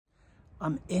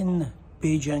I'm in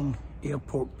Beijing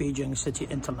Airport, Beijing City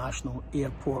International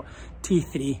Airport,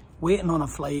 T3, waiting on a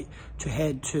flight to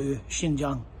head to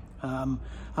Xinjiang.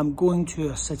 I'm going to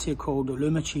a city called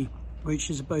Urumqi, which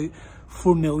is about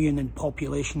 4 million in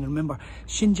population. Remember,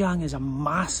 Xinjiang is a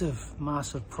massive,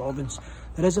 massive province.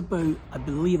 There is about, I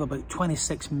believe, about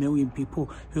 26 million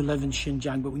people who live in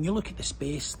Xinjiang. But when you look at the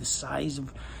space, the size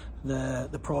of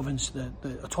the province, the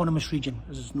autonomous region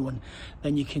as it's known,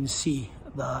 then you can see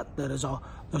that there's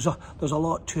a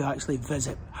lot to actually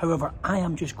visit. However, I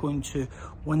am just going to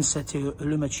one city,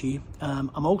 Urumqi.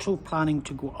 I'm also planning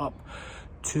to go up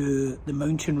to the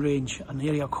mountain range, an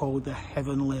area called the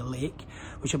Heavenly Lake,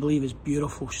 which I believe is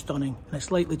beautiful, stunning, and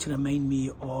it's likely to remind me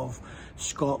of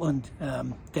Scotland,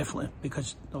 definitely,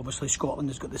 because obviously Scotland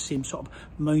has got the same sort of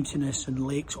mountainous and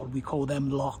lakes, or we call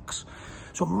them lochs.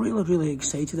 So I'm really, really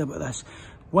excited about this.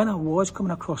 When I was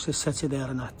coming across the city there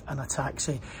in a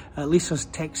taxi, Lisa's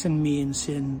texting me and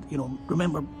saying, you know,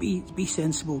 remember, be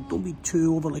sensible, don't be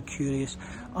too overly curious,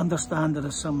 understand there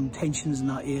are some tensions in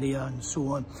that area and so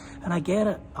on. And I get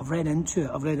it, I've read into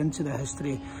the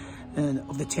history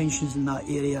of the tensions in that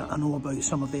area. I know about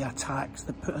some of the attacks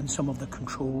that put in some of the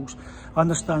controls. I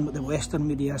understand what the Western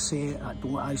media say. I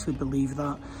don't actually believe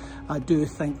that. I do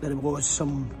think there was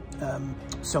some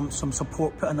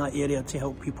support put in that area to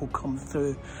help people come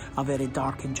through a very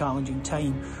dark and challenging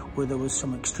time where there was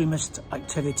some extremist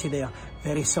activity there,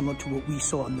 very similar to what we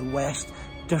saw in the West.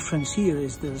 Difference here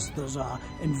is there's a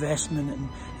investment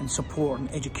in support and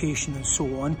education and so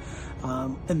on.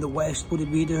 In the West, what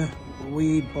did we do?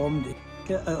 We bombed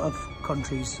out of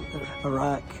countries,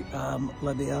 Iraq,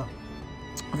 Libya,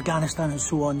 Afghanistan and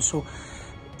so on. So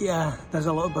yeah, there's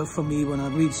a little bit for me when I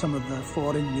read some of the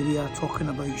foreign media talking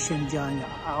about Xinjiang.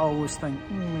 I always think,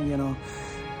 you know,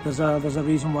 there's a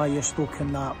reason why you're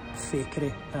stoking that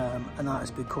fakery, and that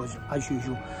is because, as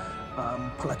usual,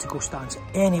 political stance.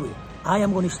 Anyway, I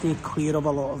am going to stay clear of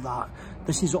a lot of that.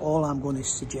 This is all I'm going to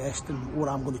suggest and what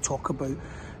I'm going to talk about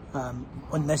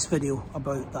on this video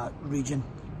about that region.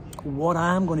 What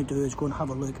I'm going to do is go and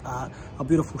have a look at a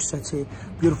beautiful city,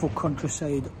 beautiful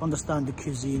countryside, understand the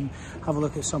cuisine, have a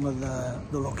look at some of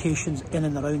the locations in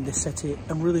and around the city,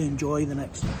 and really enjoy the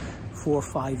next 4 or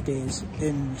 5 days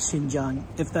in Xinjiang.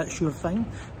 If that's your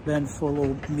thing, then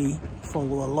follow me,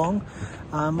 follow along.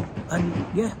 And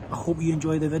yeah, I hope you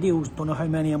enjoy the videos. Don't know how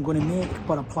many I'm going to make,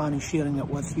 but I plan on sharing it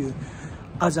with you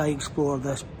as I explore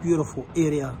this beautiful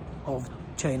area of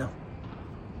China.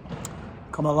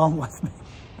 Come along with me.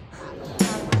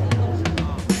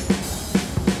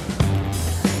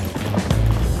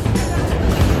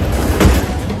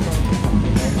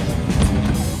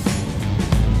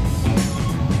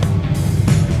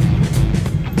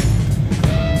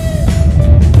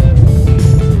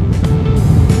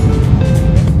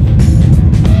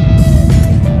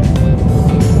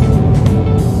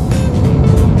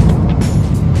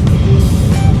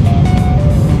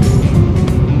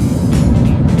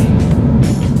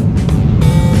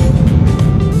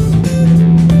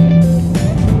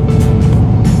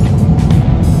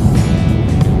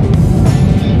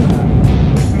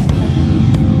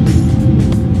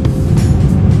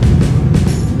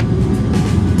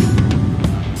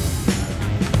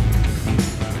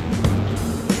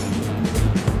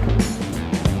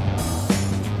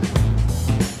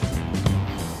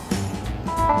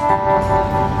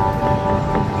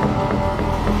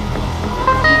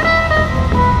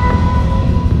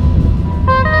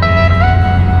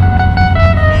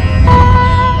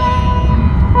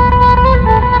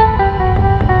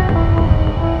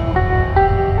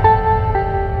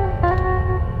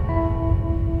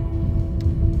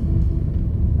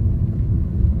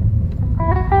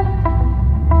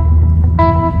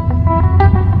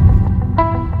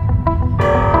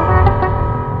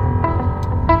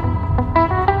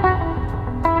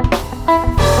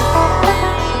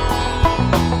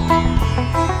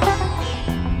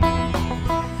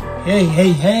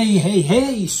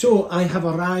 Hey, so I have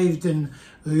arrived in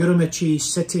Urumqi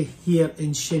City here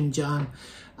in Xinjiang,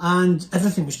 and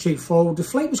everything was straightforward. The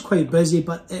flight was quite busy,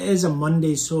 but it is a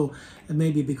Monday, so it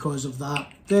may be because of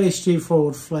that. Very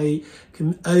straightforward flight,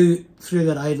 come out through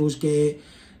the arrivals gate,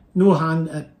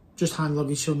 just hand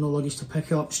luggage, so no luggage to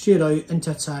pick up, straight out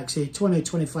into a taxi,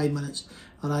 20-25 minutes,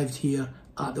 arrived here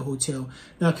at the hotel.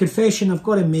 Now, a confession I've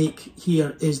got to make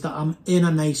here is that I'm in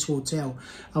a nice hotel.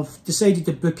 I've decided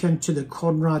to book into the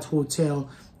Conrad Hotel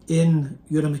in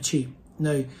Urumqi.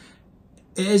 Now, it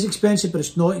is expensive, but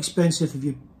it's not expensive if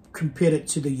you compare it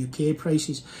to the UK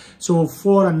prices. So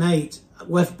for a night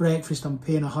with breakfast, I'm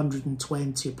paying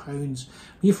 £120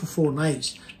 here for 4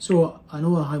 nights. So I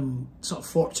know I'm sort of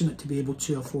fortunate to be able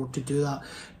to afford to do that.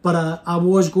 But I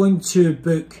was going to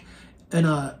book in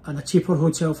a cheaper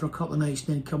hotel for a couple of nights,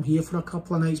 then come here for a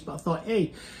couple of nights. But I thought,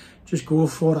 hey, just go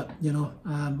for it, you know.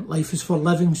 Life is for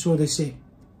living, so they say.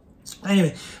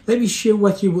 Anyway, let me share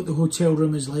with you what the hotel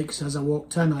room is like. So as I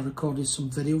walked in, I recorded some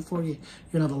video for you. You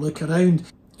can have a look around.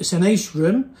 It's a nice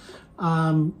room,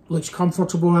 looks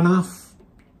comfortable enough.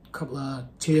 A couple of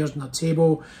chairs and a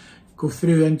table. Go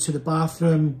through into the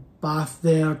bathroom, bath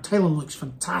there. Tiling looks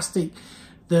fantastic.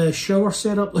 The shower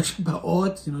setup looks a bit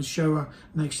odd, you know, shower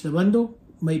next to the window.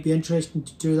 Might be interesting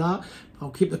to do that.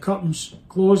 I'll keep the curtains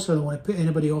closed. I don't want to put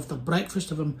anybody off their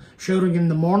breakfast if I'm showering in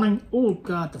the morning. Oh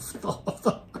God, the thought of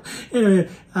that. Anyway,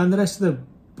 and the rest of the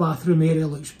bathroom area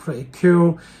looks pretty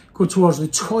cool. Go towards the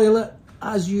toilet,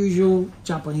 as usual,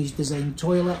 Japanese design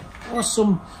toilet.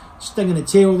 Awesome. Sting in the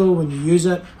tail though when you use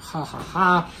it. Ha ha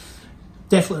ha.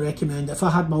 Definitely recommend it. If I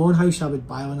had my own house, I would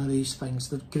buy one of these things.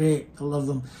 They're great. I love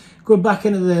them. Go back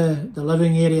into the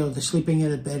living area or the sleeping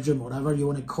area, the bedroom, whatever you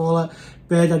want to call it.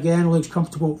 Bed again looks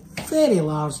comfortable. Very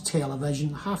large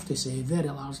television, I have to say, very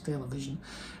large television.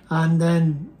 And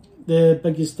then the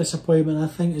biggest disappointment, I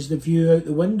think, is the view out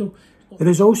the window. There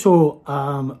is also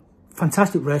a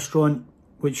fantastic restaurant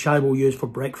which I will use for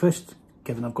breakfast,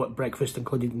 given I've got breakfast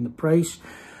included in the price.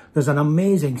 There's an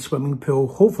amazing swimming pool.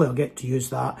 Hopefully I'll get to use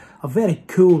that. A very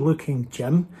cool looking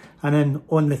gym. And then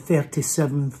on the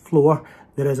 37th floor,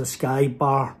 there is a sky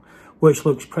bar, which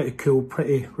looks pretty cool,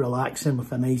 pretty relaxing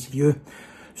with a nice view.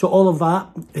 So all of that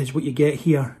is what you get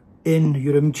here in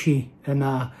Urumqi in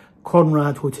a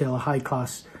Conrad hotel, a high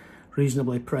class,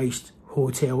 reasonably priced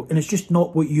hotel. And it's just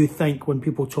not what you think when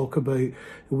people talk about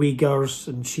Uyghurs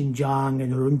and Xinjiang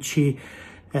and Urumqi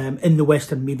in the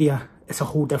Western media. It's a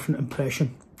whole different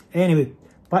impression. Anyway,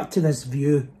 back to this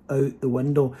view out the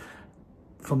window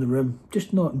from the room.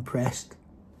 Just not impressed.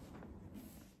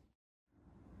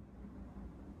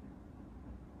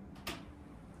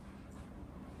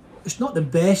 It's not the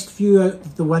best view out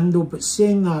of the window, but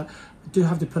saying that, I do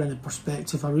have to put it in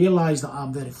perspective. I realise that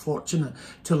I'm very fortunate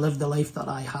to live the life that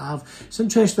I have. It's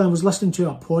interesting, I was listening to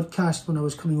a podcast when I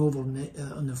was coming over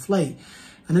on the flight,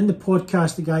 and in the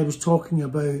podcast the guy was talking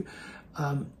about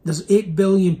there's 8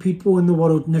 billion people in the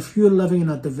world, and if you're living in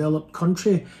a developed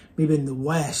country, maybe in the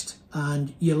West,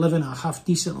 and you're living a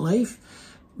half-decent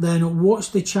life, then what's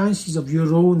the chances of you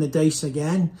rolling the dice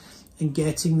again and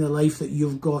getting the life that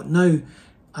you've got now?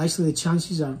 Actually, the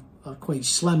chances are quite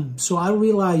slim. So I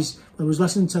realised when I was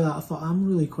listening to that, I thought I'm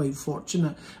really quite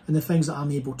fortunate in the things that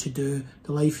I'm able to do,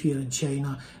 the life here in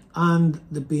China, and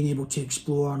the being able to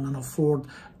explore and afford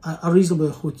a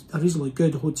reasonably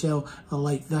good hotel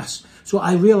like this. So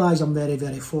I realise I'm very,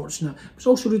 very fortunate. I was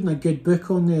also reading a good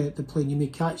book on the plane. You may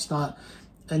catch that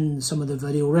in some of the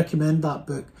video. Recommend that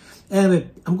book. Anyway,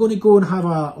 I'm going to go and have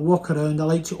a walk around. I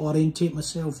like to orientate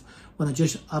myself when I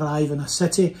just arrive in a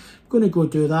city. I'm going to go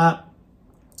do that.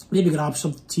 Maybe grab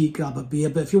some tea, grab a beer.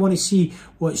 But if you want to see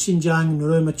what Xinjiang and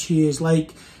Urumqi is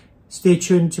like, stay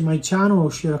tuned to my channel. I'll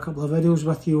share a couple of videos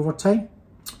with you over time.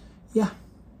 Yeah.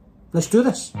 Let's do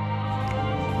this.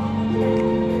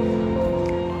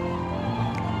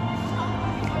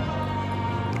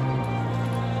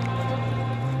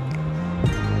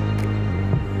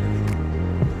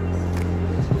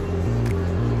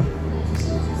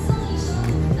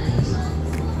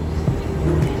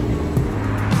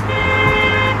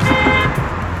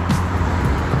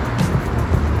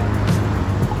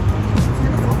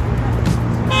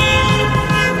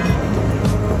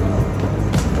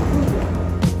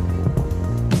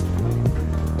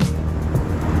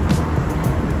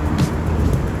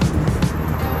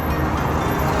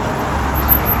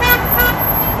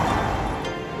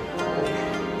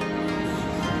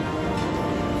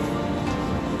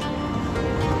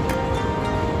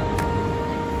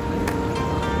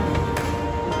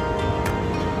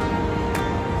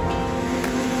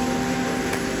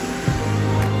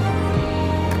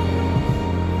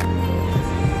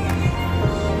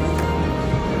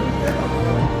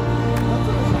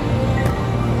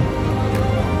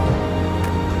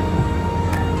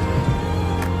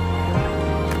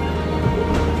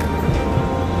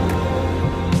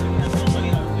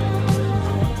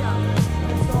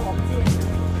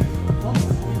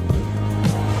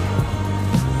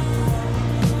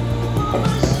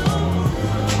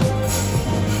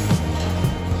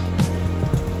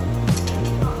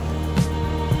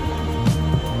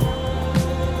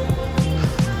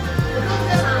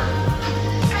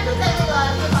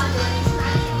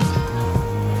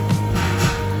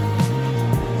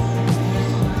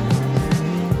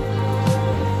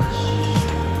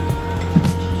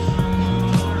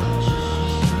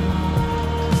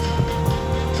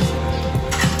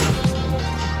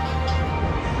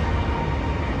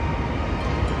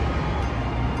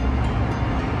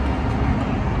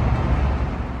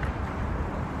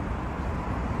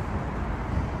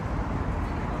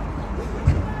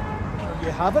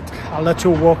 have it, a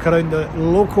little walk around the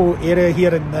local area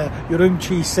here in the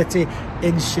Urumqi City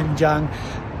in Xinjiang.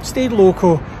 Stayed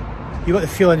local. You got the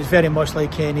feeling it's very much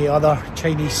like any other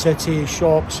Chinese city,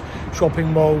 shops,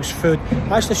 shopping malls, food.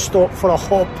 I actually stopped for a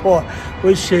hot pot,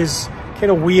 which is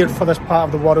kind of weird for this part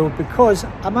of the world because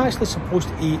I'm actually supposed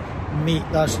to eat meat.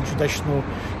 That's the traditional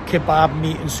kebab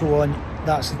meat and so on.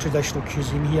 That's the traditional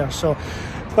cuisine here. So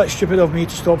quite stupid of me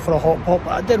to stop for a hot pot,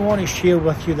 but I did want to share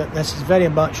with you that this is very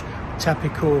much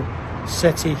typical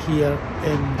city here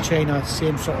in China.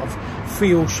 Same sort of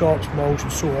feel, shops, malls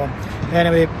and so on.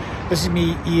 Anyway, this is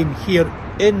me, Ian, here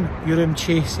in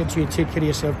Urumqi. Saying to you, take care of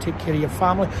yourself, take care of your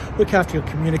family, look after your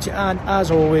community, and as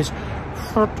always,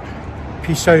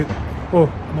 peace out. Oh,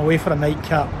 I'm away for a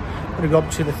nightcap. I'm going to go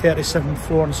up to the 37th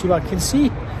floor and see what I can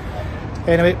see.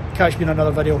 Anyway, catch me in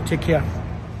another video. Take care.